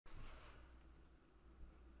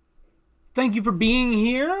Thank you for being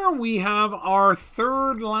here. We have our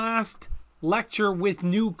third last lecture with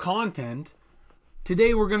new content.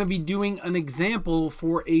 Today we're going to be doing an example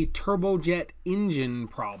for a turbojet engine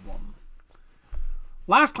problem.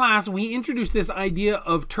 Last class we introduced this idea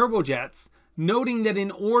of turbojets, noting that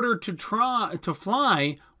in order to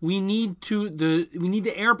fly, we need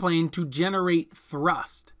the airplane to generate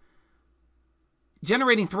thrust.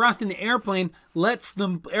 Generating thrust in the airplane lets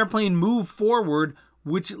the airplane move forward,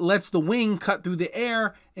 which lets the wing cut through the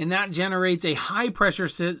air, and that generates a high pressure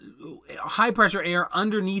air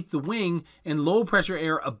underneath the wing and low pressure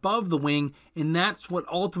air above the wing, and that's what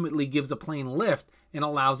ultimately gives a plane lift and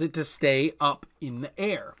allows it to stay up in the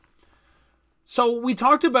air. So we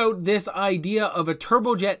talked about this idea of a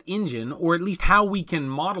turbojet engine, or at least how we can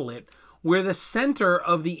model it, where the center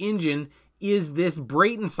of the engine is this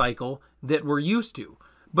Brayton cycle that we're used to.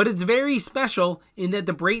 But it's very special in that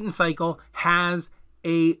the Brayton cycle has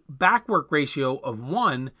a backwork ratio of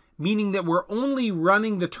 1, meaning that we're only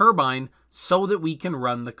running the turbine so that we can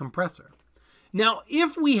run the compressor. Now,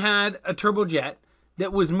 if we had a turbojet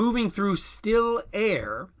that was moving through still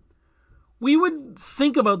air, we would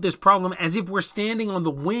think about this problem as if we're standing on the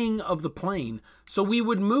wing of the plane. So we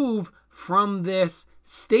would move from this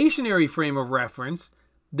stationary frame of reference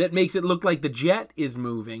that makes it look like the jet is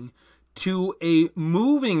moving to a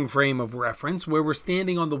moving frame of reference where we're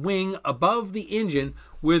standing on the wing above the engine,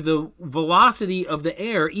 where the velocity of the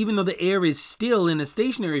air, even though the air is still in a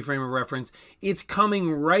stationary frame of reference, it's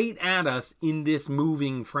coming right at us in this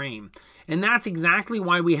moving frame. And that's exactly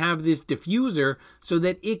why we have this diffuser, so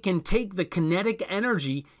that it can take the kinetic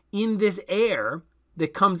energy in this air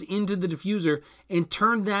that comes into the diffuser and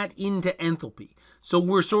turn that into enthalpy. So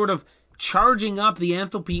we're sort of charging up the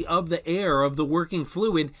enthalpy of the air, of the working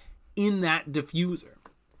fluid, in that diffuser.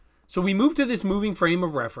 So we move to this moving frame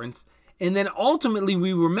of reference, and then ultimately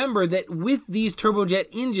we remember that with these turbojet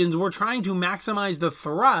engines, we're trying to maximize the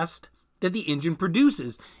thrust that the engine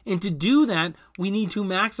produces. And to do that, we need to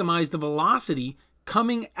maximize the velocity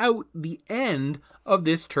coming out the end of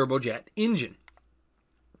this turbojet engine.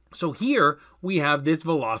 So here we have this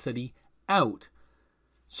velocity out.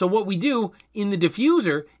 So what we do in the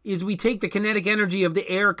diffuser is we take the kinetic energy of the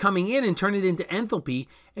air coming in and turn it into enthalpy,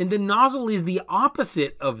 and the nozzle is the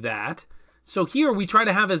opposite of that. So here we try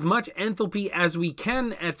to have as much enthalpy as we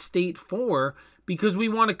can at state 4, because we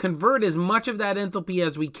want to convert as much of that enthalpy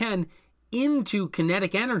as we can into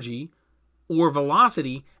kinetic energy or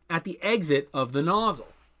velocity at the exit of the nozzle.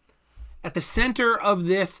 At the center of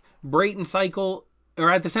this Brayton cycle, or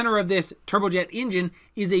at the center of this turbojet engine,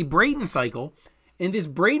 is a Brayton cycle. And this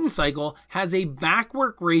Brayton cycle has a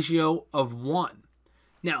backwork ratio of 1.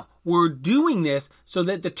 Now, we're doing this so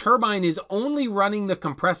that the turbine is only running the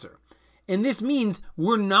compressor. And this means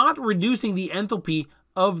we're not reducing the enthalpy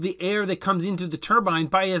of the air that comes into the turbine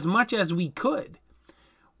by as much as we could.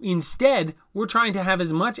 Instead, we're trying to have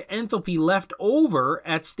as much enthalpy left over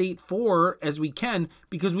at state 4 as we can,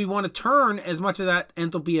 because we want to turn as much of that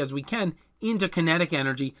enthalpy as we can into kinetic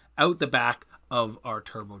energy out the back of our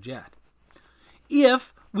turbojet.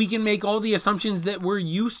 If we can make all the assumptions that we're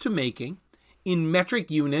used to making in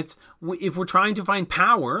metric units, if we're trying to find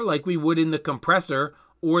power like we would in the compressor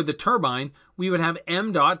or the turbine, we would have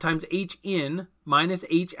m dot times h in minus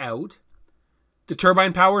h out. The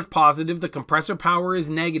turbine power is positive, the compressor power is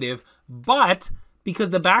negative, but because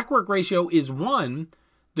the backwork ratio is 1,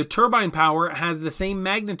 the turbine power has the same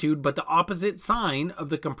magnitude but the opposite sign of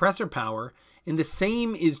the compressor power, and the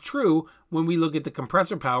same is true when we look at the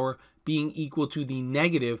compressor power being equal to the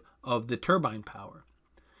negative of the turbine power.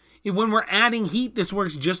 When we're adding heat, this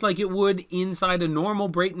works just like it would inside a normal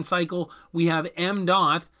Brayton cycle. We have m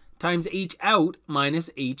dot times h out minus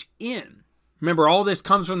h in. Remember, all this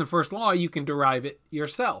comes from the first law. You can derive it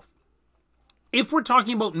yourself. If we're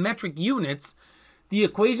talking about metric units, the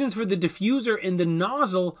equations for the diffuser and the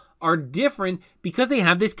nozzle are different because they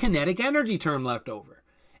have this kinetic energy term left over.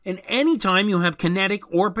 And anytime you have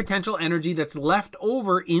kinetic or potential energy that's left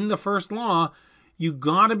over in the first law, you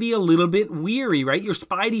gotta be a little bit weary, right? Your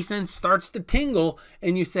spidey sense starts to tingle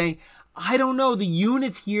and you say, I don't know, the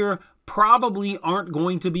units here probably aren't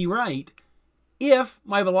going to be right. If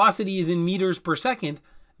my velocity is in meters per second,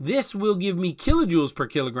 this will give me kilojoules per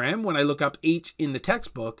kilogram when I look up H in the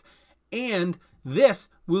textbook, and this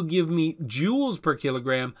will give me joules per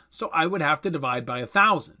kilogram, so I would have to divide by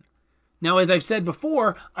 1,000. Now, as I've said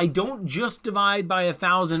before, I don't just divide by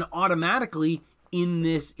 1,000 automatically in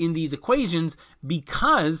these equations,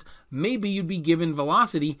 because maybe you'd be given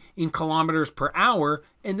velocity in kilometers per hour,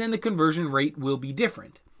 and then the conversion rate will be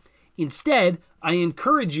different. Instead, I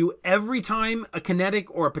encourage you, every time a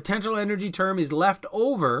kinetic or a potential energy term is left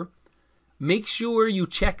over, make sure you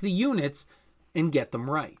check the units and get them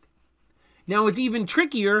right. Now, it's even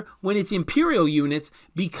trickier when it's imperial units,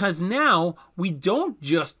 because now we don't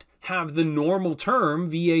just have the normal term,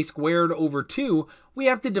 VA squared over 2. We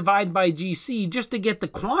have to divide by GC just to get the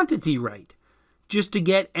quantity right, just to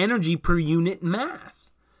get energy per unit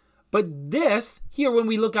mass. But this, here when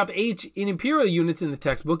we look up H in imperial units in the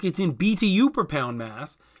textbook, it's in BTU per pound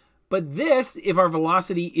mass. But this, if our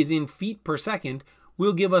velocity is in feet per second,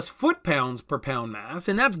 will give us foot-pounds per pound mass.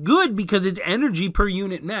 And that's good because it's energy per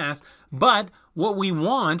unit mass. But what we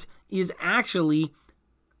want is actually,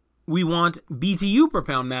 we want BTU per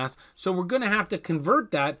pound mass. So we're going to have to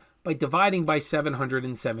convert that by dividing by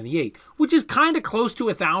 778, which is kind of close to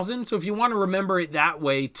 1,000. So if you want to remember it that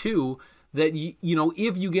way too, that, you know,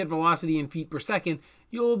 if you get velocity in feet per second,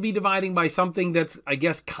 you'll be dividing by something that's, I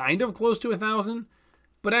guess, kind of close to 1,000.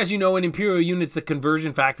 But as you know, in imperial units, the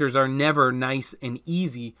conversion factors are never nice and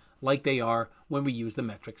easy like they are when we use the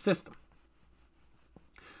metric system.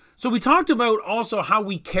 So we talked about also how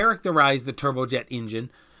we characterize the turbojet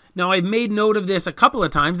engine. Now, I've made note of this a couple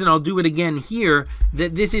of times, and I'll do it again here,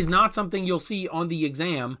 that this is not something you'll see on the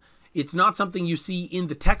exam. It's not something you see in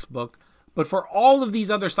the textbook. But for all of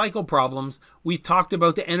these other cycle problems, we've talked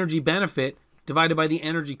about the energy benefit divided by the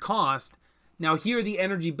energy cost. Now here, the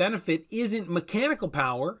energy benefit isn't mechanical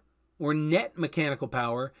power or net mechanical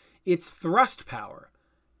power, it's thrust power.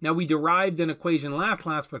 Now we derived an equation last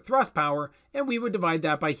class for thrust power, and we would divide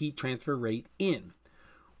that by heat transfer rate in.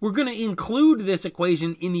 We're going to include this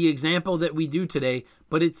equation in the example that we do today,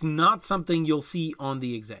 but it's not something you'll see on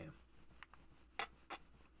the exam.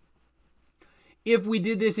 If we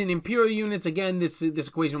did this in imperial units, again, this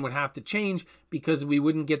equation would have to change because we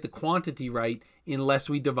wouldn't get the quantity right unless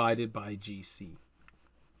we divided by GC.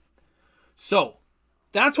 So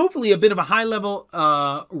that's hopefully a bit of a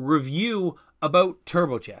high-level review about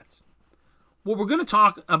turbojets. What we're going to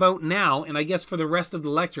talk about now, and I guess for the rest of the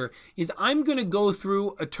lecture, is I'm going to go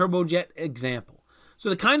through a turbojet example. So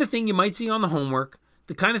the kind of thing you might see on the homework,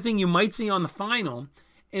 the kind of thing you might see on the final.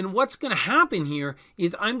 And what's going to happen here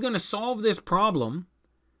is I'm going to solve this problem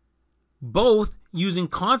both using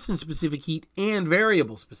constant specific heat and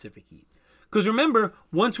variable specific heat. Because remember,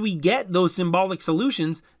 once we get those symbolic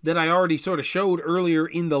solutions that I already sort of showed earlier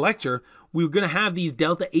in the lecture, we're going to have these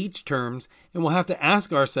delta H terms, and we'll have to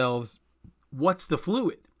ask ourselves, what's the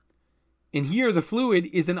fluid? And here the fluid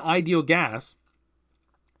is an ideal gas.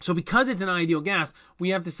 So because it's an ideal gas, we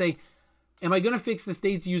have to say, am I going to fix the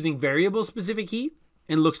states using variable specific heat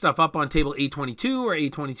and look stuff up on table A22 or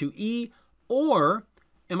A22E, or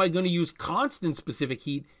am I going to use constant specific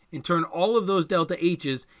heat and turn all of those delta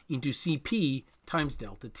H's into Cp times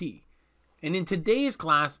delta T? And in today's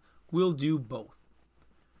class, we'll do both.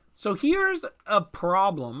 So here's a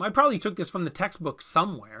problem. I probably took this from the textbook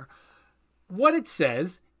somewhere. What it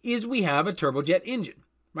says is we have a turbojet engine,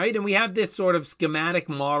 right? And we have this sort of schematic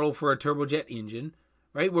model for a turbojet engine,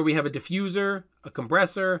 right? Where we have a diffuser, a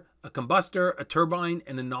compressor, a combustor, a turbine,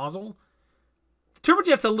 and a nozzle. The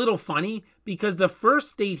turbojet's a little funny because the first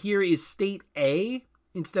state here is state A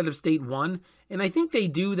instead of state 1. And I think they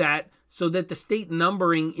do that so that the state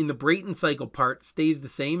numbering in the Brayton cycle part stays the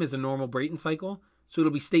same as a normal Brayton cycle. So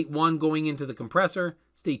it'll be state 1 going into the compressor,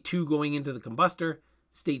 state 2 going into the combustor,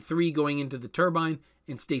 state 3 going into the turbine,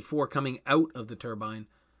 and state 4 coming out of the turbine.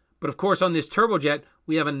 But of course, on this turbojet,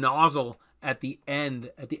 we have a nozzle at the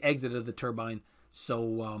end, at the exit of the turbine,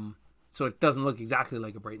 so it doesn't look exactly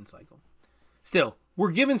like a Brayton cycle. Still,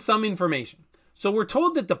 we're given some information. So we're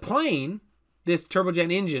told that the plane this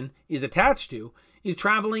turbojet engine is attached to is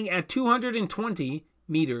traveling at 220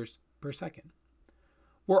 meters per second.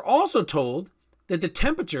 We're also told that the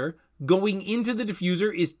temperature going into the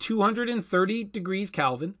diffuser is 230 degrees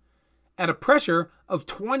Kelvin at a pressure of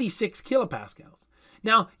 26 kilopascals.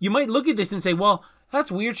 Now, you might look at this and say, well,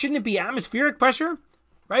 that's weird. Shouldn't it be atmospheric pressure,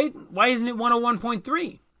 right? Why isn't it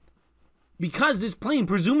 101.3? Because this plane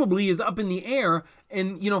presumably is up in the air,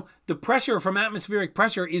 and, you know, the pressure from atmospheric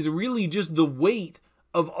pressure is really just the weight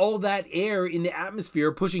of all that air in the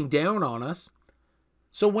atmosphere pushing down on us.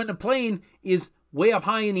 So when a plane is way up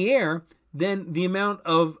high in the air, then the amount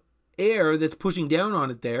of air that's pushing down on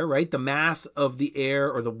it there, right? The mass of the air,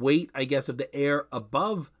 or the weight, I guess, of the air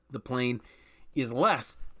above the plane is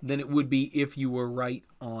less than it would be if you were right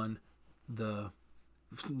on the,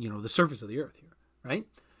 you know, the surface of the earth here, right?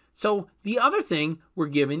 So the other thing we're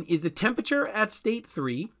given is the temperature at state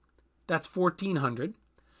 3. That's 1400.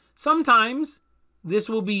 Sometimes this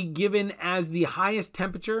will be given as the highest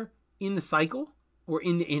temperature in the cycle or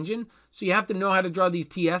in the engine. So you have to know how to draw these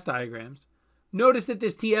TS diagrams. Notice that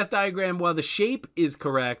this TS diagram, while the shape is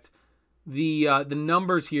correct, the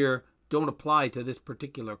numbers here don't apply to this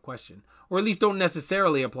particular question, or at least don't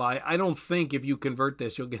necessarily apply. I don't think if you convert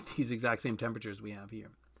this, you'll get these exact same temperatures we have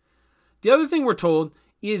here. The other thing we're told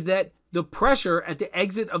is that the pressure at the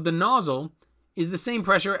exit of the nozzle is the same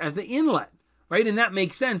pressure as the inlet, right? And that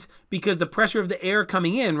makes sense because the pressure of the air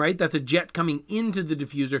coming in, right, that's a jet coming into the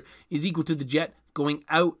diffuser, is equal to the jet going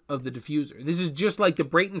out of the diffuser. This is just like the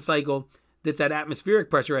Brayton cycle that's at atmospheric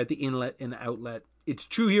pressure at the inlet and the outlet. It's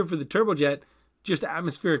true here for the turbojet, just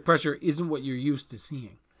atmospheric pressure isn't what you're used to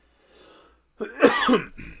seeing.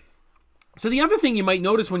 So the other thing you might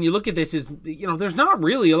notice when you look at this is, there's not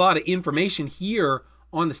really a lot of information here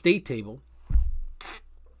on the state table.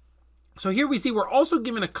 So here we see we're also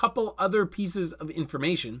given a couple other pieces of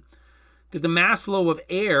information, that the mass flow of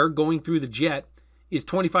air going through the jet is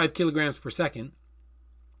 25 kilograms per second.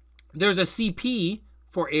 There's a CP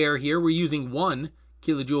for air here. We're using 1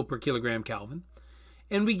 kilojoule per kilogram Kelvin.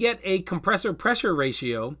 And we get a compressor pressure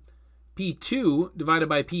ratio, P2 divided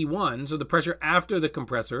by P1. So the pressure after the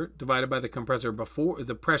compressor divided by the compressor before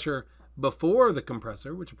the pressure before the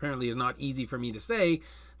compressor, which apparently is not easy for me to say,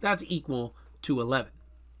 that's equal to 11.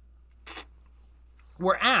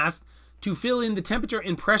 We're asked to fill in the temperature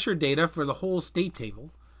and pressure data for the whole state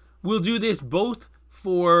table. We'll do this both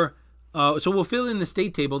for, so we'll fill in the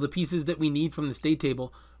state table, the pieces that we need from the state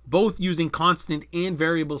table, both using constant and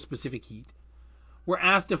variable specific heat. We're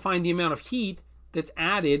asked to find the amount of heat that's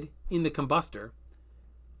added in the combustor.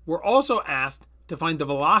 We're also asked to find the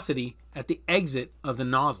velocity at the exit of the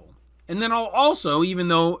nozzle. And then I'll also, even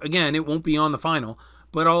though, again, it won't be on the final,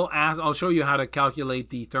 but I'll show you how to calculate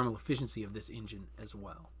the thermal efficiency of this engine as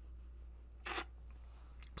well.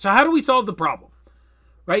 So how do we solve the problem?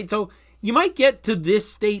 Right? So you might get to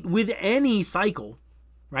this state with any cycle,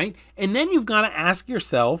 right? And then you've got to ask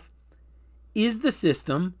yourself, is the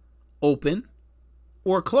system open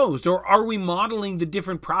or closed? Or are we modeling the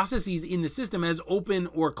different processes in the system as open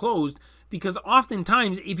or closed? Because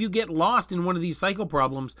oftentimes, if you get lost in one of these cycle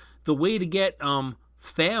problems, the way to get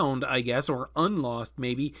found, I guess, or unlost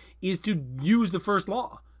maybe, is to use the first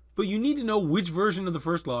law. But you need to know which version of the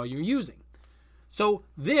first law you're using. So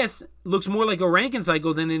this looks more like a Rankine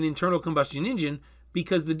cycle than an internal combustion engine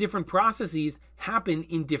because the different processes happen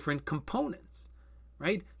in different components,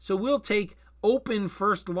 right? So we'll take open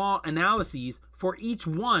first law analyses for each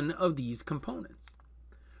one of these components.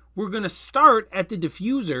 We're going to start at the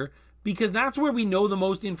diffuser because that's where we know the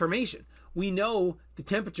most information. We know the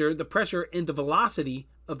temperature, the pressure, and the velocity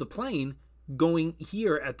of the plane going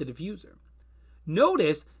here at the diffuser.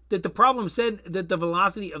 Notice that the problem said that the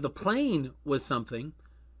velocity of the plane was something,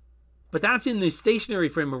 but that's in the stationary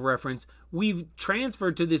frame of reference. We've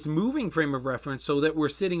transferred to this moving frame of reference so that we're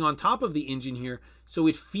sitting on top of the engine here, so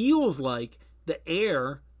it feels like the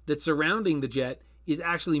air that's surrounding the jet is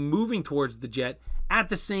actually moving towards the jet at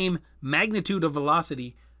the same magnitude of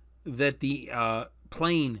velocity that the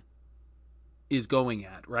plane is going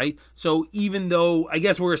at, right? So even though, I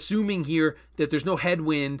guess we're assuming here that there's no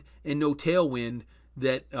headwind and no tailwind,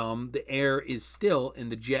 that the air is still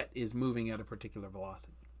and the jet is moving at a particular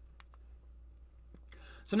velocity.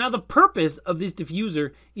 So now the purpose of this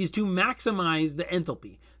diffuser is to maximize the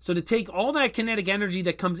enthalpy. So to take all that kinetic energy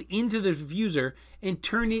that comes into the diffuser and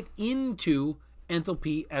turn it into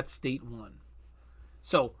enthalpy at state 1.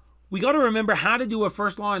 So we got to remember how to do a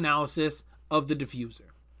first law analysis of the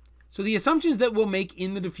diffuser. So the assumptions that we'll make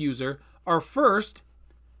in the diffuser are, first,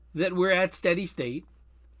 that we're at steady state.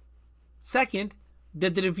 Second,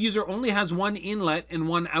 that the diffuser only has one inlet and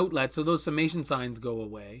one outlet, so those summation signs go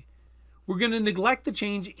away. We're going to neglect the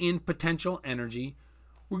change in potential energy.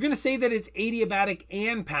 We're going to say that it's adiabatic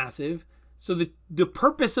and passive. So the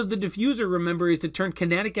purpose of the diffuser, remember, is to turn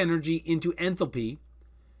kinetic energy into enthalpy.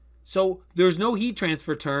 So there's no heat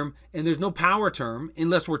transfer term and there's no power term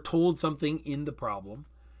unless we're told something in the problem.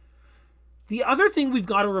 The other thing we've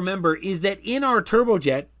got to remember is that in our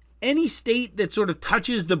turbojet, any state that sort of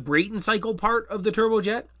touches the Brayton cycle part of the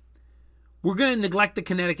turbojet, we're going to neglect the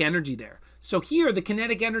kinetic energy there. So here, the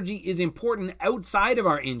kinetic energy is important outside of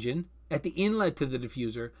our engine, at the inlet to the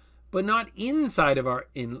diffuser, but not inside of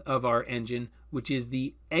our engine, which is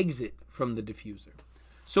the exit from the diffuser.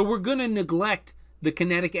 So we're going to neglect the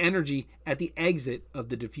kinetic energy at the exit of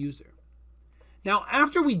the diffuser. Now,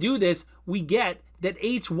 after we do this, we get that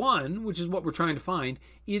H1, which is what we're trying to find,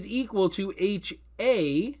 is equal to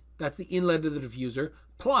HA, that's the inlet of the diffuser,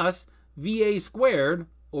 plus VA squared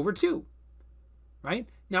over 2, right?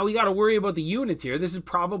 Now, we got to worry about the units here. This is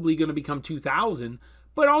probably going to become 2,000,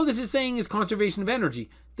 but all this is saying is conservation of energy,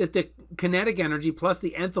 that the kinetic energy plus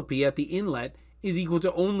the enthalpy at the inlet is equal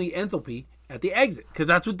to only enthalpy at the exit, because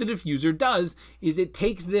that's what the diffuser does, is it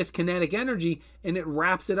takes this kinetic energy and it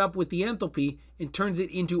wraps it up with the enthalpy and turns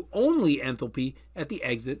it into only enthalpy at the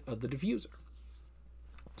exit of the diffuser.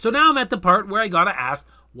 So now I'm at the part where I got to ask,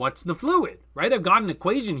 what's the fluid, right? I've got an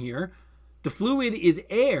equation here. The fluid is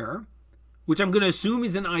air, which I'm going to assume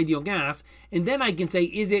is an ideal gas, and then I can say,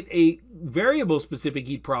 is it a variable specific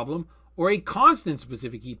heat problem or a constant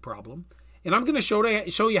specific heat problem? And I'm going to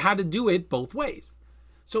show you how to do it both ways.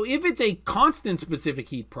 So if it's a constant specific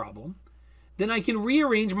heat problem, then I can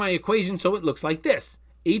rearrange my equation so it looks like this.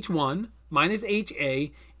 H1 minus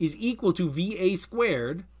HA is equal to VA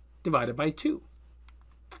squared divided by 2.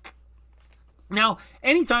 Now,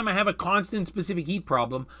 anytime I have a constant specific heat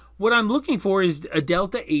problem, what I'm looking for is a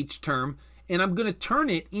delta H term, and I'm going to turn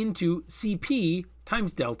it into Cp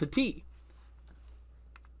times delta T.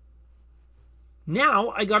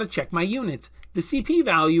 Now I got to check my units. The Cp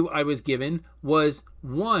value I was given was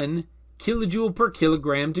 1 kilojoule per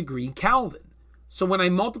kilogram degree Kelvin. So when I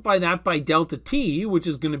multiply that by delta T, which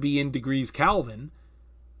is going to be in degrees Kelvin,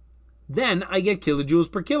 then I get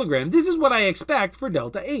kilojoules per kilogram. This is what I expect for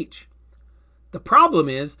delta H. The problem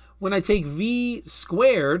is when I take V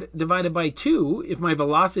squared divided by 2, if my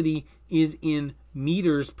velocity is in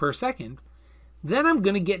meters per second, then I'm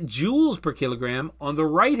going to get joules per kilogram on the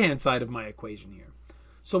right-hand side of my equation here.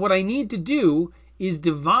 So what I need to do is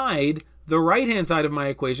divide the right-hand side of my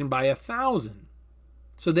equation by 1,000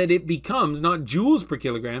 so that it becomes not joules per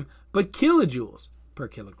kilogram, but kilojoules per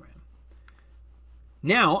kilogram.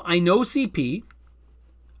 Now, I know Cp,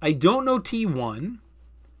 I don't know T1,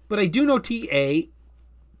 but I do know TA,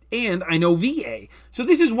 and I know VA. So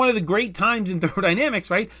this is one of the great times in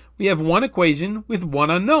thermodynamics, right? We have one equation with one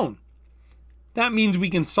unknown. That means we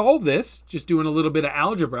can solve this, just doing a little bit of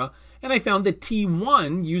algebra, and I found that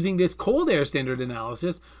T1, using this cold air standard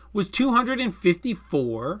analysis, was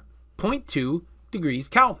 254.2 degrees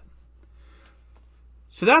Kelvin.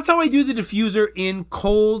 So that's how I do the diffuser in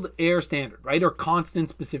cold air standard, right? Or constant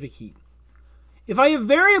specific heat. If I have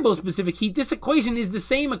variable specific heat, this equation is the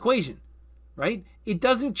same equation, right? It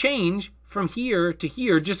doesn't change from here to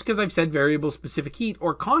here just because I've said variable specific heat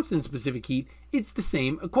or constant specific heat. It's the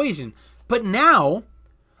same equation. But now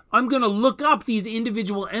I'm going to look up these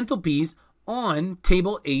individual enthalpies on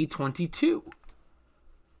table A22.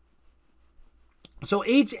 So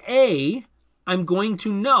HA, I'm going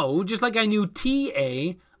to know, just like I knew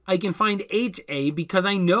TA, I can find HA because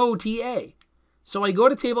I know TA. So I go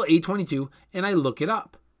to table A22 and I look it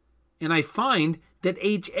up. And I find that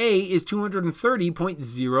HA is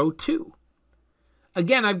 230.02.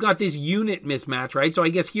 Again, I've got this unit mismatch, right? So I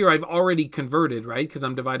guess here I've already converted, right? Because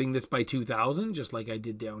I'm dividing this by 2,000, just like I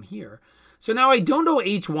did down here. So now I don't know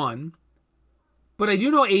H1, but I do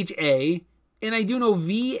know HA, and I do know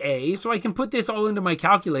VA. So I can put this all into my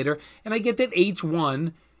calculator, and I get that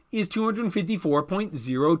H1 is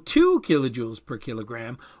 254.02 kilojoules per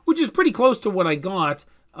kilogram, which is pretty close to what I got.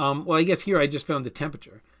 Well, I guess here I just found the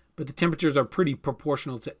temperature, but the temperatures are pretty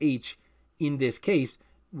proportional to H in this case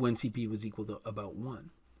when Cp was equal to about 1,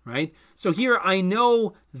 right? So here I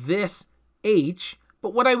know this H,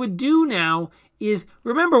 but what I would do now is,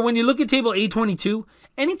 remember when you look at table A22,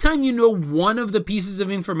 anytime you know one of the pieces of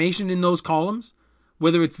information in those columns,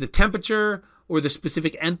 whether it's the temperature or the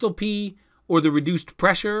specific enthalpy or the reduced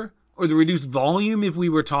pressure, or the reduced volume if we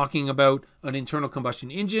were talking about an internal combustion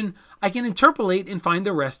engine, I can interpolate and find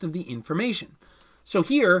the rest of the information. So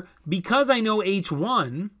here, because I know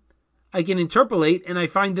H1, I can interpolate and I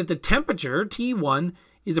find that the temperature, T1,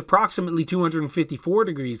 is approximately 254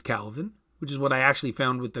 degrees Kelvin, which is what I actually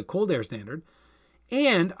found with the cold air standard.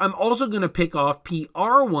 And I'm also going to pick off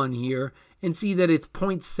PR1 here and see that it's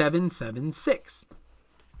 0.776.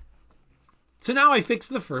 So now I fix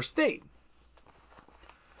the first state.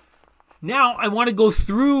 Now I want to go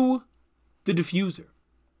through the diffuser,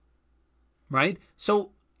 right?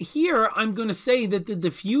 So here I'm going to say that the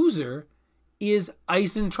diffuser is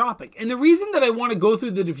isentropic. And the reason that I want to go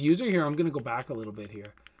through the diffuser here, I'm going to go back a little bit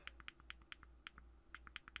here,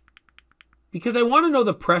 because I want to know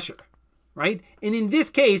the pressure, right? And in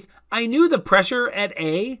this case, I knew the pressure at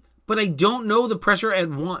A, but I don't know the pressure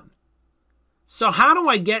at 1. So how do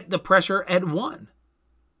I get the pressure at 1,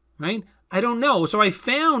 right? I don't know. So I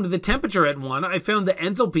found the temperature at 1. I found the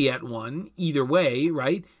enthalpy at 1, either way,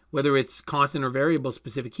 right? Whether it's constant or variable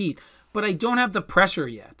specific heat. But I don't have the pressure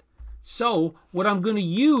yet. So what I'm going to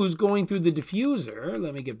use going through the diffuser,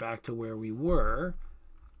 let me get back to where we were,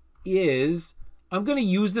 is I'm going to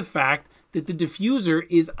use the fact that the diffuser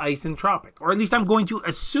is isentropic. Or at least I'm going to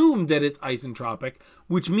assume that it's isentropic,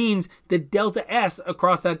 which means that delta S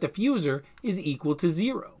across that diffuser is equal to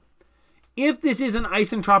 0. If this is an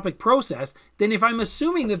isentropic process, then if I'm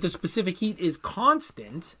assuming that the specific heat is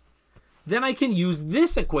constant, then I can use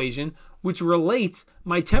this equation, which relates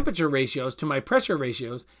my temperature ratios to my pressure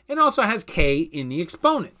ratios and also has K in the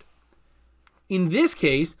exponent. In this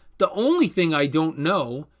case, the only thing I don't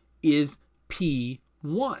know is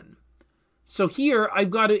P1. So here I've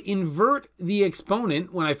got to invert the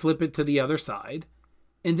exponent when I flip it to the other side,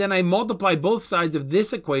 and then I multiply both sides of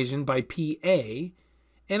this equation by PA,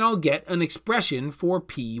 and I'll get an expression for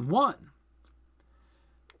P1.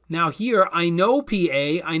 Now here I know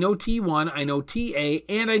PA, I know T1, I know TA,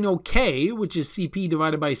 and I know K, which is Cp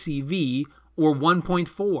divided by Cv, or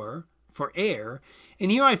 1.4 for air. And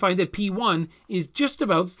here I find that P1 is just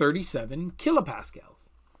about 37 kilopascals.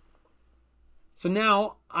 So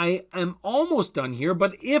now I am almost done here,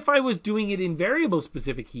 but if I was doing it in variable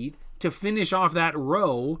specific heat to finish off that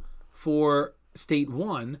row for state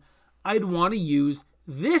 1, I'd want to use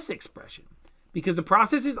this expression because the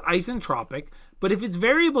process is isentropic, but if it's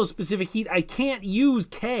variable specific heat, I can't use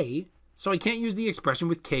K, so I can't use the expression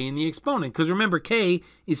with K in the exponent, because remember, K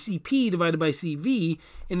is Cp divided by Cv,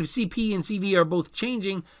 and if Cp and Cv are both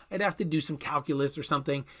changing, I'd have to do some calculus or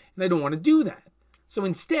something, and I don't want to do that. So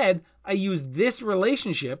instead, I use this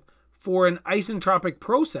relationship for an isentropic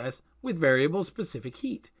process with variable specific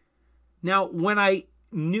heat. Now, when I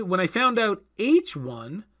found out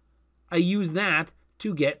H1, I use that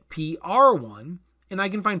to get PR1, and I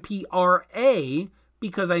can find PRA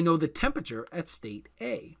because I know the temperature at state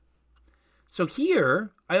A. So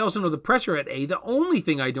here, I also know the pressure at A. The only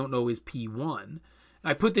thing I don't know is P1.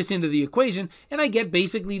 I put this into the equation, and I get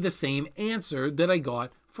basically the same answer that I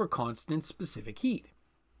got for constant specific heat.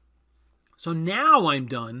 So now I'm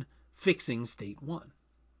done fixing state 1.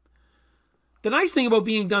 The nice thing about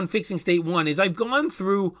being done fixing state 1 is I've gone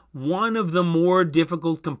through one of the more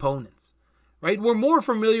difficult components, right? We're more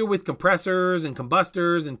familiar with compressors and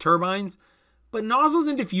combustors and turbines, but nozzles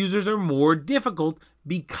and diffusers are more difficult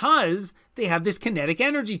because they have this kinetic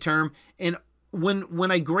energy term. And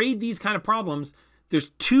when I grade these kind of problems,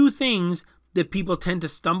 there's two things that people tend to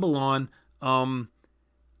stumble on,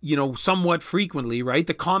 somewhat frequently, right?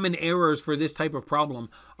 The common errors for this type of problem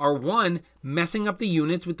are 1, messing up the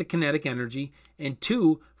units with the kinetic energy, and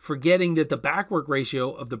 2, forgetting that the backwork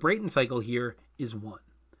ratio of the Brayton cycle here is 1.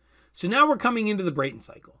 So now we're coming into the Brayton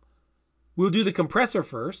cycle. We'll do the compressor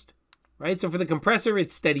first, right? So for the compressor,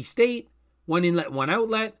 it's steady state, 1 inlet, 1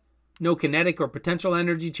 outlet, no kinetic or potential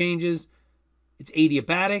energy changes. It's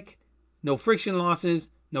adiabatic, no friction losses,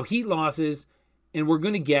 no heat losses, and we're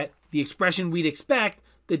going to get the expression we'd expect,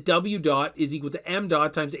 that W dot is equal to M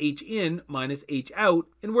dot times H in minus H out,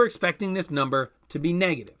 and we're expecting this number to be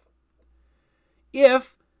negative.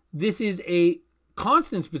 If this is a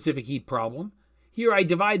constant specific heat problem, here I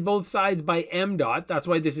divide both sides by M dot, that's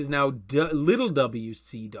why this is now little w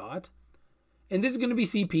C dot, and this is going to be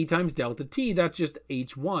Cp times delta T, that's just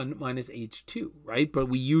H1 minus H2, right? But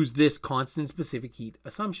we use this constant specific heat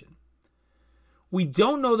assumption. We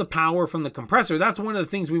don't know the power from the compressor. That's one of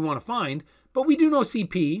the things we want to find. But we do know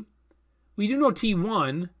Cp. We do know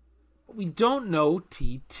T1. But we don't know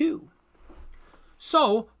T2.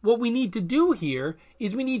 So what we need to do here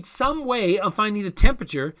is we need some way of finding the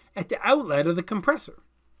temperature at the outlet of the compressor.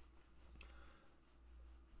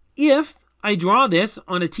 If I draw this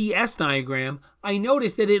on a TS diagram, I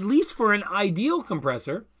notice that at least for an ideal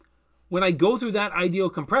compressor, when I go through that ideal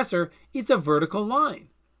compressor, it's a vertical line.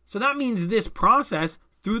 So that means this process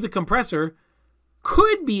through the compressor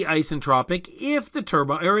could be isentropic if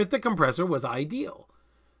the compressor was ideal.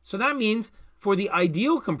 So that means for the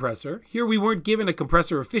ideal compressor, here we weren't given a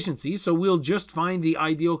compressor efficiency, so we'll just find the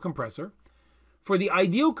ideal compressor. For the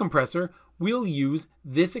ideal compressor, we'll use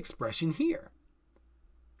this expression here.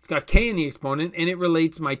 It's got K in the exponent, and it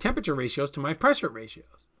relates my temperature ratios to my pressure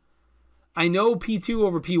ratios. I know P2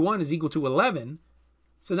 over P1 is equal to 11,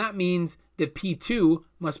 so that means that P2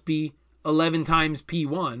 must be 11 times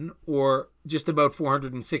P1, or just about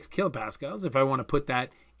 406 kilopascals, if I want to put that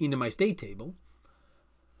into my state table.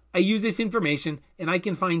 I use this information, and I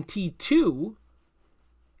can find T2,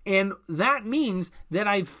 and that means that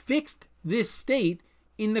I've fixed this state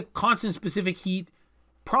in the constant specific heat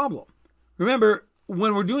problem. Remember,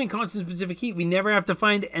 when we're doing constant specific heat, we never have to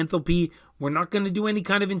find enthalpy. We're not going to do any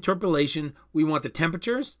kind of interpolation. We want the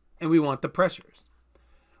temperatures, and we want the pressures.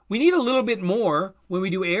 We need a little bit more when we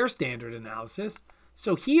do air standard analysis.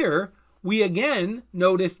 So here, we again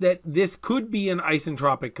notice that this could be an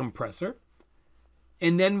isentropic compressor.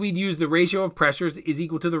 And then we'd use the ratio of pressures is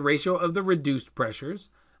equal to the ratio of the reduced pressures.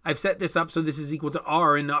 I've set this up so this is equal to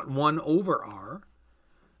R and not 1 over R.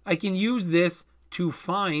 I can use this to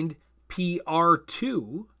find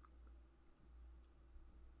PR2.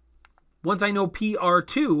 once I know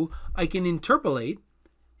PR2, I can interpolate.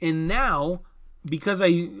 And now, because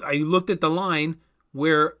I looked at the line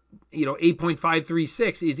where,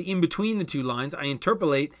 8.536 is in between the two lines, I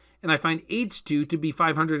interpolate and I find H2 to be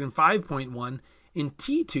 505.1 and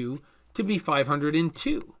T2 to be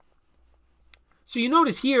 502. So you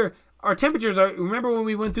notice here, our temperatures are, remember when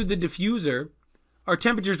we went through the diffuser, our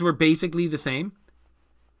temperatures were basically the same.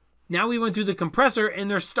 Now we went through the compressor and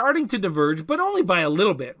they're starting to diverge, but only by a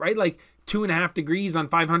little bit, right? Like 2.5 degrees on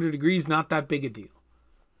 500 degrees, not that big a deal,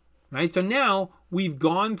 right? So now we've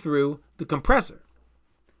gone through the compressor.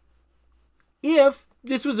 If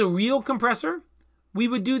this was a real compressor, we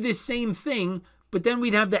would do this same thing, but then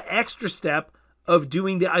we'd have the extra step of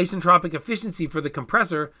doing the isentropic efficiency for the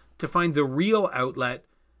compressor to find the real outlet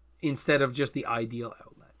instead of just the ideal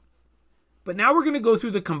outlet. But now we're going to go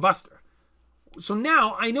through the combustor. So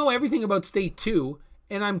now I know everything about state 2,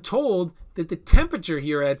 and I'm told that the temperature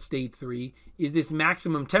here at state 3 is this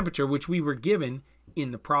maximum temperature which we were given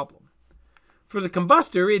in the problem. For the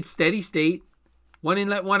combustor, it's steady state, one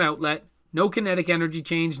inlet, one outlet, no kinetic energy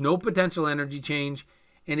change, no potential energy change,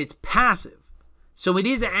 and it's passive. So it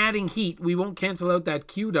is adding heat. We won't cancel out that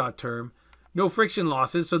Q dot term. No friction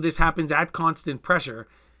losses, so this happens at constant pressure.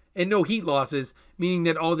 And no heat losses, meaning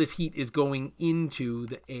that all this heat is going into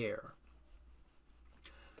the air.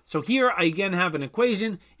 So here I again have an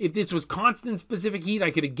equation. If this was constant specific heat,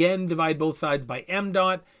 I could again divide both sides by m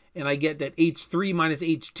dot, and I get that H3 minus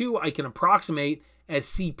H2 I can approximate as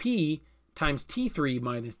Cp times T3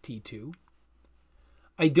 minus T2.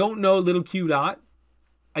 I don't know little q dot.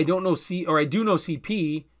 I don't know I do know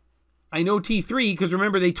Cp. I know T3 because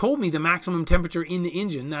remember they told me the maximum temperature in the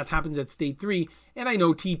engine. That happens at state 3. And I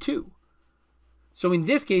know T2. So in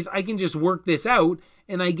this case, I can just work this out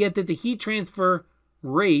and I get that the heat transfer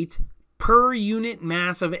rate per unit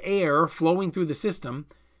mass of air flowing through the system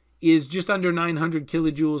is just under 900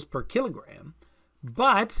 kilojoules per kilogram.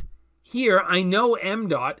 But here I know m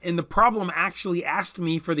dot, and the problem actually asked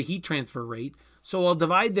me for the heat transfer rate. So I'll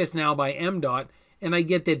divide this now by m dot, and I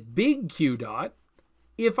get that big Q dot,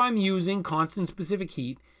 if I'm using constant specific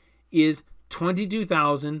heat, is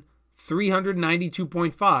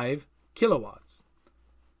 22,392.5 kilowatts.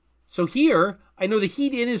 So here, I know the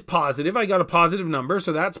heat in is positive. I got a positive number,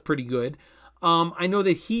 so that's pretty good. I know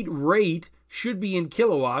that heat rate should be in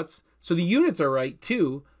kilowatts, so the units are right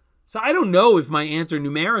too. So I don't know if my answer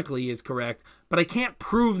numerically is correct, but I can't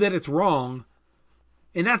prove that it's wrong,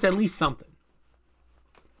 and that's at least something.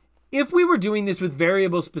 If we were doing this with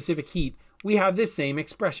variable specific heat, we have this same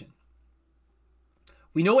expression.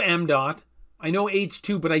 We know m dot, I know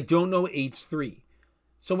H2, but I don't know H3.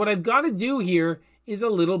 So what I've got to do here is a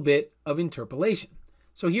little bit of interpolation.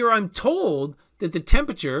 So here I'm told that the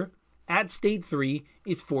temperature at state 3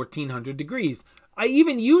 is 1400 degrees. I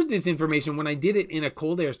even used this information when I did it in a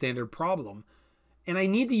cold air standard problem. And I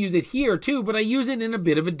need to use it here too, but I use it in a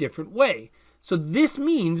bit of a different way. So this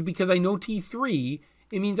means, because I know T3,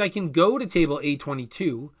 it means I can go to table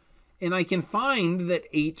A22 and I can find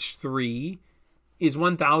that H3 is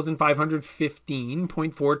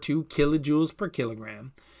 1,515.42 kilojoules per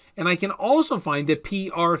kilogram. And I can also find that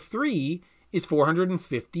PR3 is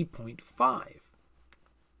 450.5.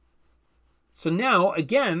 So now,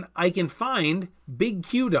 again, I can find big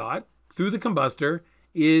Q dot through the combustor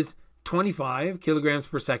is 25 kilograms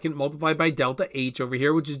per second multiplied by delta H over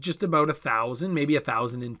here, which is just about 1,000, maybe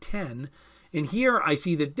 1,010. And here I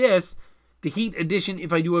see that the heat addition,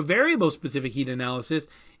 if I do a variable specific heat analysis,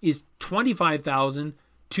 is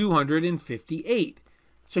 25,258.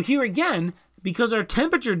 So here again, because our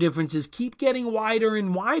temperature differences keep getting wider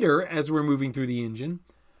and wider as we're moving through the engine,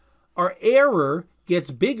 our error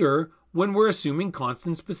gets bigger when we're assuming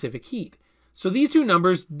constant specific heat. So these two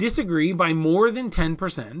numbers disagree by more than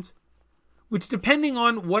 10%, which depending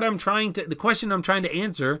on what the question I'm trying to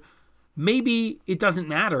answer, maybe it doesn't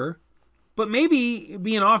matter, but maybe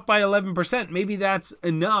being off by 11%, maybe that's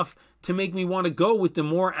enough to make me want to go with the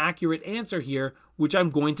more accurate answer here, which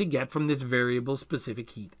I'm going to get from this variable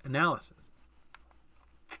specific heat analysis.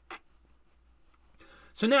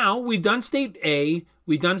 So now we've done state A,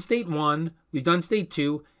 we've done state 1, we've done state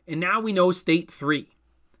 2, and now we know state 3.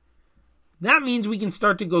 That means we can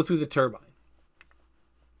start to go through the turbine.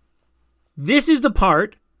 This is the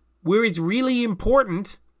part where it's really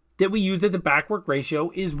important that we use that the backwork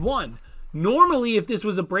ratio is 1. Normally, if this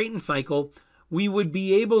was a Brayton cycle, we would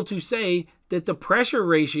be able to say that the pressure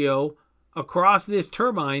ratio across this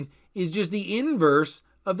turbine is just the inverse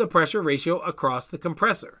of the pressure ratio across the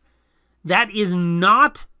compressor. That is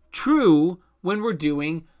not true when we're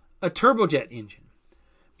doing a turbojet engine,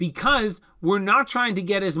 because we're not trying to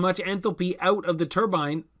get as much enthalpy out of the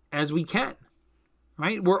turbine as we can,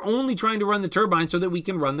 right? We're only trying to run the turbine so that we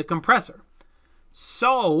can run the compressor.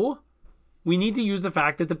 So we need to use the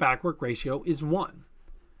fact that the back work ratio is 1.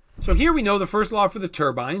 So here we know the first law for the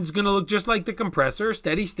turbine is going to look just like the compressor,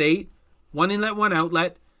 steady state, 1 inlet, 1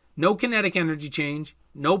 outlet, no kinetic energy change,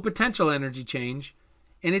 no potential energy change,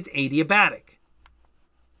 and it's adiabatic.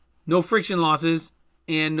 No friction losses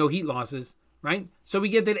and no heat losses, right? So we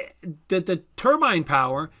get that the turbine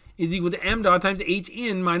power is equal to m dot times h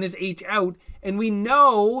in minus h out, and we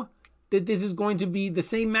know that this is going to be the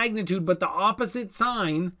same magnitude but the opposite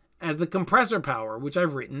sign as the compressor power, which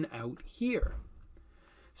I've written out here.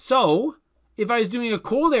 So if I was doing a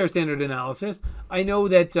cold air standard analysis, I know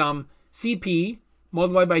that Cp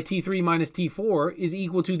multiplied by T3 minus T4 is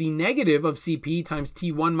equal to the negative of Cp times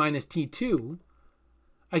T1 minus T2.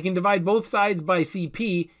 I can divide both sides by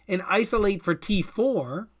Cp and isolate for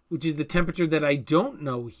T4, which is the temperature that I don't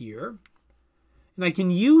know here. And I can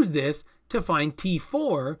use this to find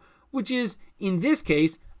T4, which is, in this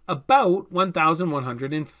case, about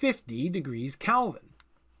 1,150 degrees Kelvin.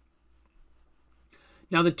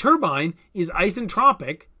 Now the turbine is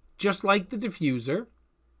isentropic, just like the diffuser,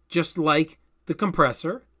 just like the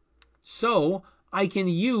compressor. So I can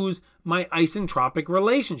use my isentropic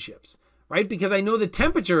relationships, right? Because I know the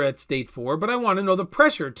temperature at state 4, but I want to know the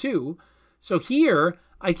pressure too. So here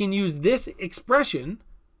I can use this expression,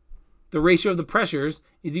 the ratio of the pressures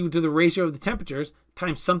is equal to the ratio of the temperatures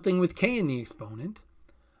times something with K in the exponent.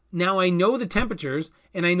 Now I know the temperatures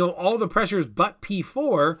and I know all the pressures but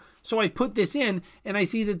P4, so I put this in and I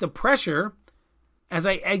see that the pressure as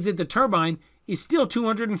I exit the turbine is still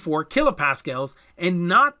 204 kilopascals and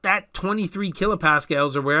not that 23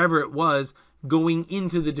 kilopascals or wherever it was going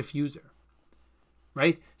into the diffuser,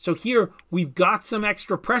 right? So here we've got some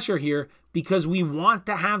extra pressure here because we want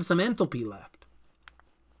to have some enthalpy left.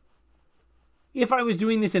 If I was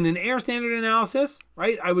doing this in an air standard analysis,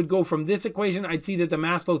 right, I would go from this equation. I'd see that the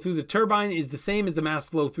mass flow through the turbine is the same as the mass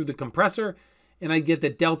flow through the compressor. And I'd get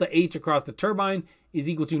that delta H across the turbine is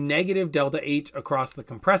equal to negative delta H across the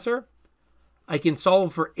compressor. I can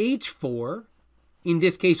solve for H4, in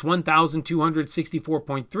this case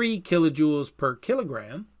 1,264.3 kilojoules per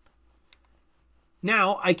kilogram.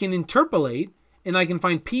 Now I can interpolate and I can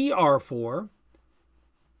find PR4.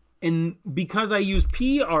 And because I use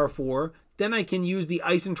PR4, then I can use the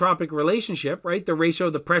isentropic relationship, right? The ratio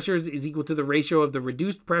of the pressures is equal to the ratio of the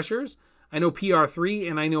reduced pressures. I know PR3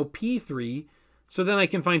 and I know P3. So then I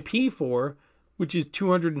can find P4, which is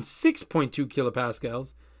 206.2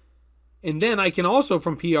 kilopascals. And then I can also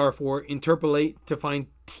from PR4 interpolate to find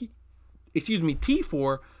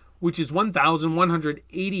T4, which is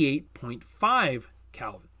 1,188.5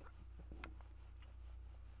 Kelvin.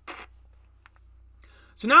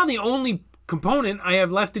 So now the only component I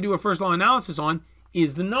have left to do a first law analysis on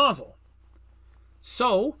is the nozzle.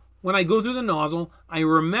 So when I go through the nozzle, I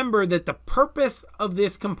remember that the purpose of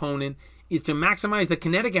this component is to maximize the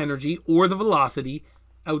kinetic energy or the velocity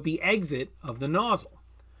out the exit of the nozzle.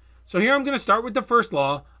 So here I'm going to start with the first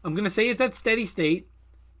law. I'm going to say it's at steady state,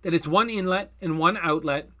 that it's 1 inlet and 1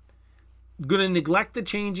 outlet. I'm going to neglect the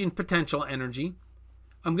change in potential energy.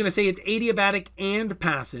 I'm going to say it's adiabatic and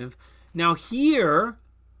passive. Now here,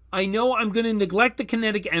 I know I'm going to neglect the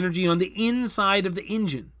kinetic energy on the inside of the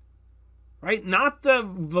engine, right? Not the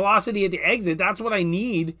velocity at the exit. That's what I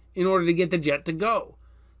need in order to get the jet to go.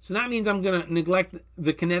 So that means I'm going to neglect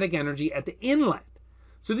the kinetic energy at the inlet.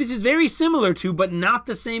 So this is very similar to, but not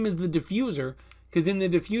the same as the diffuser, because in the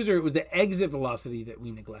diffuser, it was the exit velocity that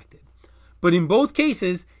we neglected. But in both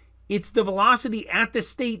cases, it's the velocity at the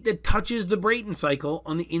state that touches the Brayton cycle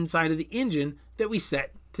on the inside of the engine that we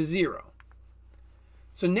set to 0.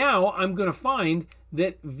 So now I'm going to find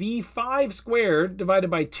that V5 squared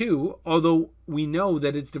divided by 2, although we know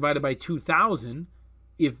that it's divided by 2,000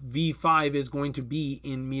 if V5 is going to be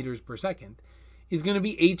in meters per second, is going to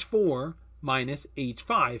be H4 minus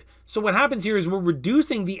H5. So what happens here is we're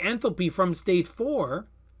reducing the enthalpy from state 4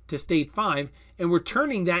 to state 5, and we're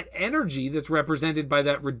turning that energy that's represented by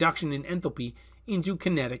that reduction in enthalpy into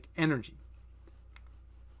kinetic energy.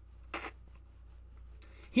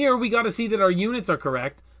 Here we got to see that our units are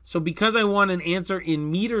correct. So because I want an answer in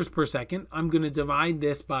meters per second, I'm going to divide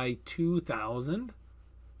this by 2,000.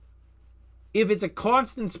 If it's a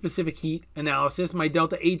constant specific heat analysis, my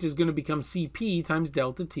delta H is going to become Cp times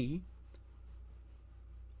delta T.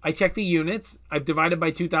 I check the units. I've divided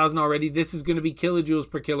by 2,000 already. This is going to be kilojoules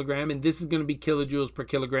per kilogram, and this is going to be kilojoules per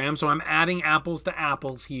kilogram. So I'm adding apples to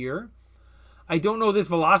apples here. I don't know this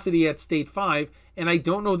velocity at state 5, and I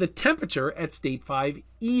don't know the temperature at state 5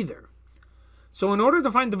 either. So in order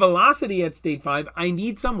to find the velocity at state 5, I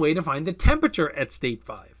need some way to find the temperature at state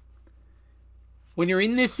 5. When you're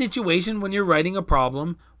in this situation, when you're writing a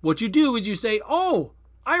problem, what you do is you say, oh,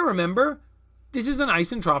 I remember, this is an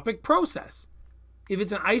isentropic process. If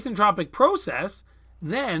it's an isentropic process,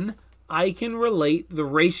 then I can relate the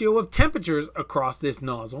ratio of temperatures across this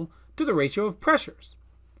nozzle to the ratio of pressures.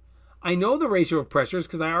 I know the ratio of pressures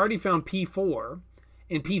because I already found P4,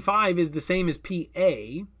 and P5 is the same as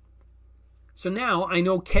PA. So now I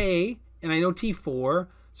know K and I know T4,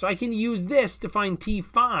 so I can use this to find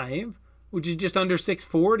T5, which is just under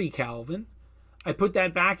 640 Kelvin. I put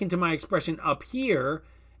that back into my expression up here,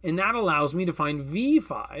 and that allows me to find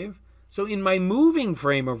V5. So in my moving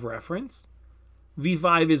frame of reference,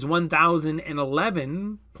 V5 is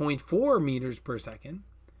 1011.4 meters per second.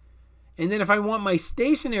 And then if I want my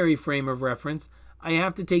stationary frame of reference, I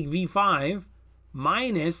have to take V5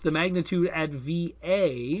 minus the magnitude at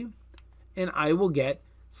VA, and I will get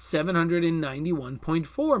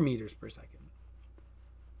 791.4 meters per second.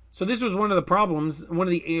 So this was one of the problems, one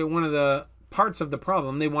of the parts of the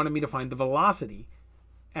problem. They wanted me to find the velocity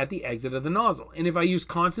at the exit of the nozzle. And if I use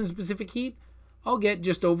constant specific heat, I'll get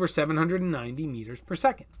just over 790 meters per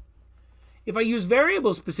second. If I use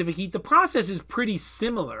variable specific heat, the process is pretty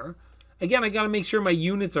similar. Again, I got to make sure my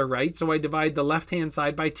units are right, so I divide the left-hand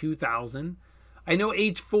side by 2,000. I know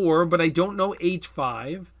H4, but I don't know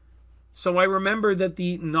H5. So I remember that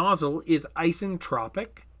the nozzle is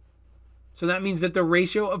isentropic. So that means that the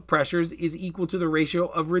ratio of pressures is equal to the ratio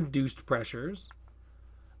of reduced pressures.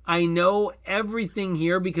 I know everything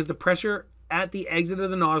here because the pressure at the exit of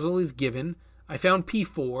the nozzle is given. I found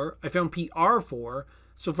P4, I found PR4,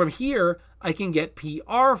 so from here I can get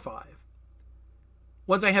PR5.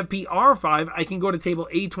 Once I have PR5, I can go to table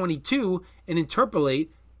A22 and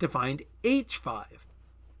interpolate to find H5.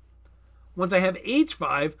 Once I have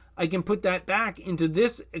H5, I can put that back into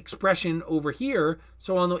this expression over here.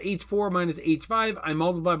 So I'll know H4 minus H5. I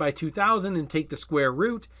multiply by 2,000 and take the square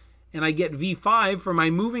root. And I get V5 for my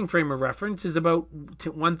moving frame of reference is about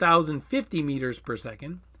 1,050 meters per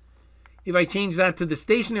second. If I change that to the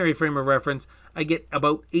stationary frame of reference, I get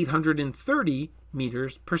about 830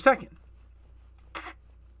 meters per second.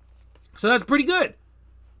 So that's pretty good,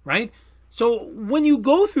 right? So when you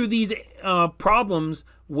go through these problems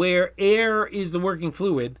where air is the working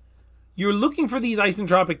fluid, you're looking for these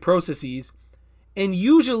isentropic processes, and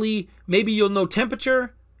usually maybe you'll know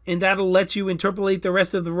temperature, and that'll let you interpolate the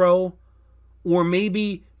rest of the row, or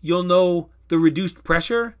maybe you'll know the reduced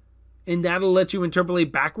pressure, and that'll let you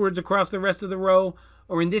interpolate backwards across the rest of the row,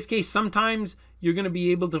 or in this case, sometimes you're going to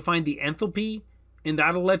be able to find the enthalpy, and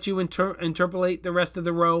that'll let you interpolate the rest of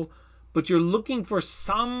the row. But you're looking for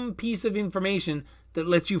some piece of information that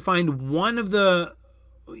lets you find one of the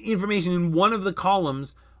information in one of the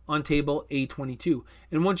columns on table A22.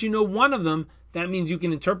 And once you know one of them, that means you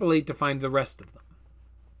can interpolate to find the rest of them.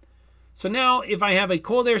 So now if I have a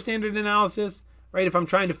cold air standard analysis, right, if I'm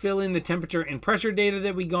trying to fill in the temperature and pressure data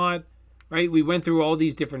that we got, right, we went through all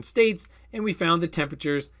these different states and we found the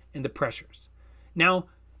temperatures and the pressures. Now,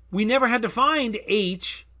 we never had to find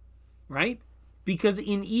H, right? Because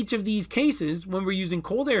in each of these cases, when we're using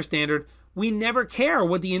cold air standard, we never care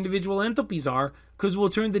what the individual enthalpies are because we'll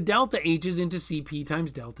turn the delta H's into Cp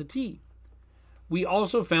times delta T. We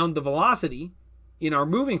also found the velocity in our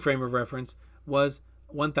moving frame of reference was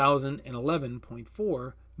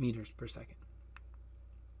 1011.4 meters per second.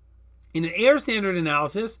 In an air standard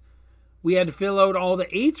analysis, we had to fill out all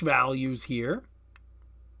the H values here.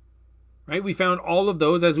 Right? We found all of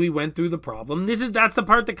those as we went through the problem. That's the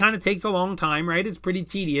part that kind of takes a long time, right? It's pretty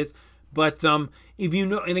tedious, but if you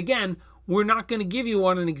know, and again, we're not going to give you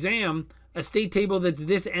on an exam a state table that's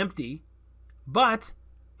this empty, but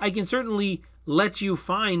I can certainly let you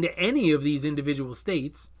find any of these individual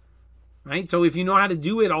states, right? So if you know how to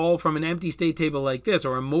do it all from an empty state table like this,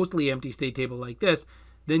 or a mostly empty state table like this,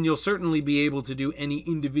 then you'll certainly be able to do any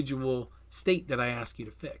individual state that I ask you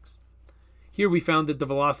to fix. Here we found that the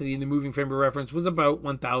velocity in the moving frame of reference was about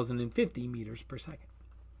 1,050 meters per second.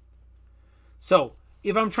 So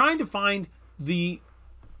if I'm trying to find the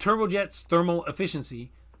turbojet's thermal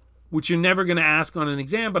efficiency, which you're never going to ask on an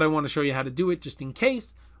exam, but I want to show you how to do it just in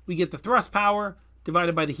case, we get the thrust power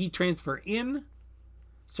divided by the heat transfer in.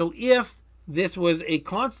 So if this was a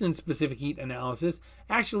constant specific heat analysis,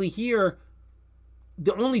 actually here,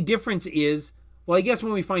 the only difference is, well, I guess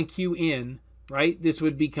when we find Q in, right, this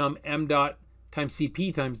would become m dot times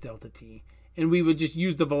Cp times delta T. And we would just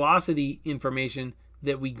use the velocity information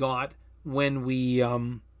that we got when we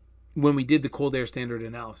did the cold air standard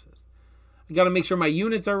analysis. I got to make sure my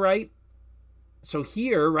units are right. So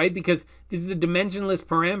here, right, because this is a dimensionless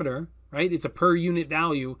parameter, right, it's a per unit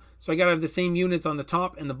value. So I got to have the same units on the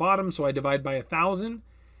top and the bottom. So I divide by 1,000.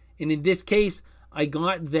 And in this case, I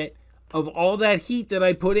got that of all that heat that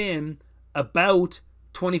I put in, about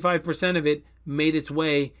 25% of it made its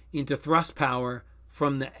way into thrust power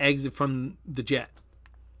from the exit from the jet.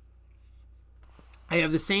 I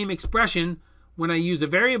have the same expression when I use a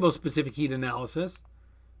variable specific heat analysis,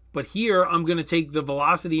 but here I'm going to take the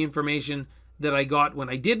velocity information that I got when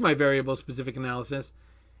I did my variable specific analysis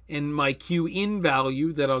and my Q in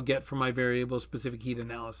value that I'll get from my variable specific heat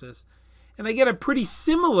analysis. And I get a pretty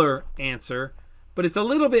similar answer, but it's a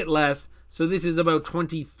little bit less. So this is about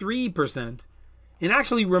 23%. And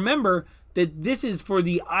actually remember that this is for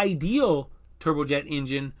the ideal turbojet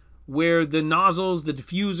engine where the nozzles, the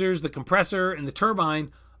diffusers, the compressor, and the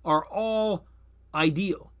turbine are all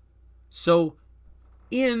ideal. So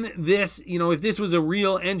in this, if this was a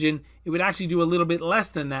real engine, it would actually do a little bit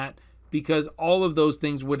less than that because all of those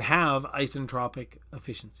things would have isentropic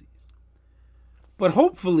efficiencies. But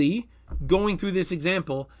hopefully, going through this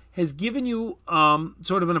example has given you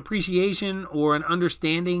sort of an appreciation or an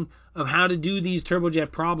understanding of how to do these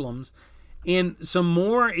turbojet problems and some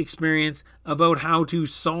more experience about how to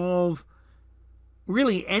solve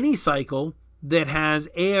really any cycle that has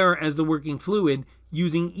air as the working fluid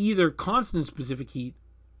using either constant specific heat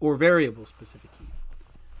or variable specific heat.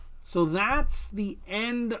 So that's the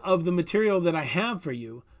end of the material that I have for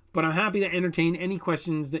you, but I'm happy to entertain any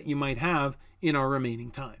questions that you might have in our remaining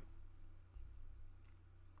time.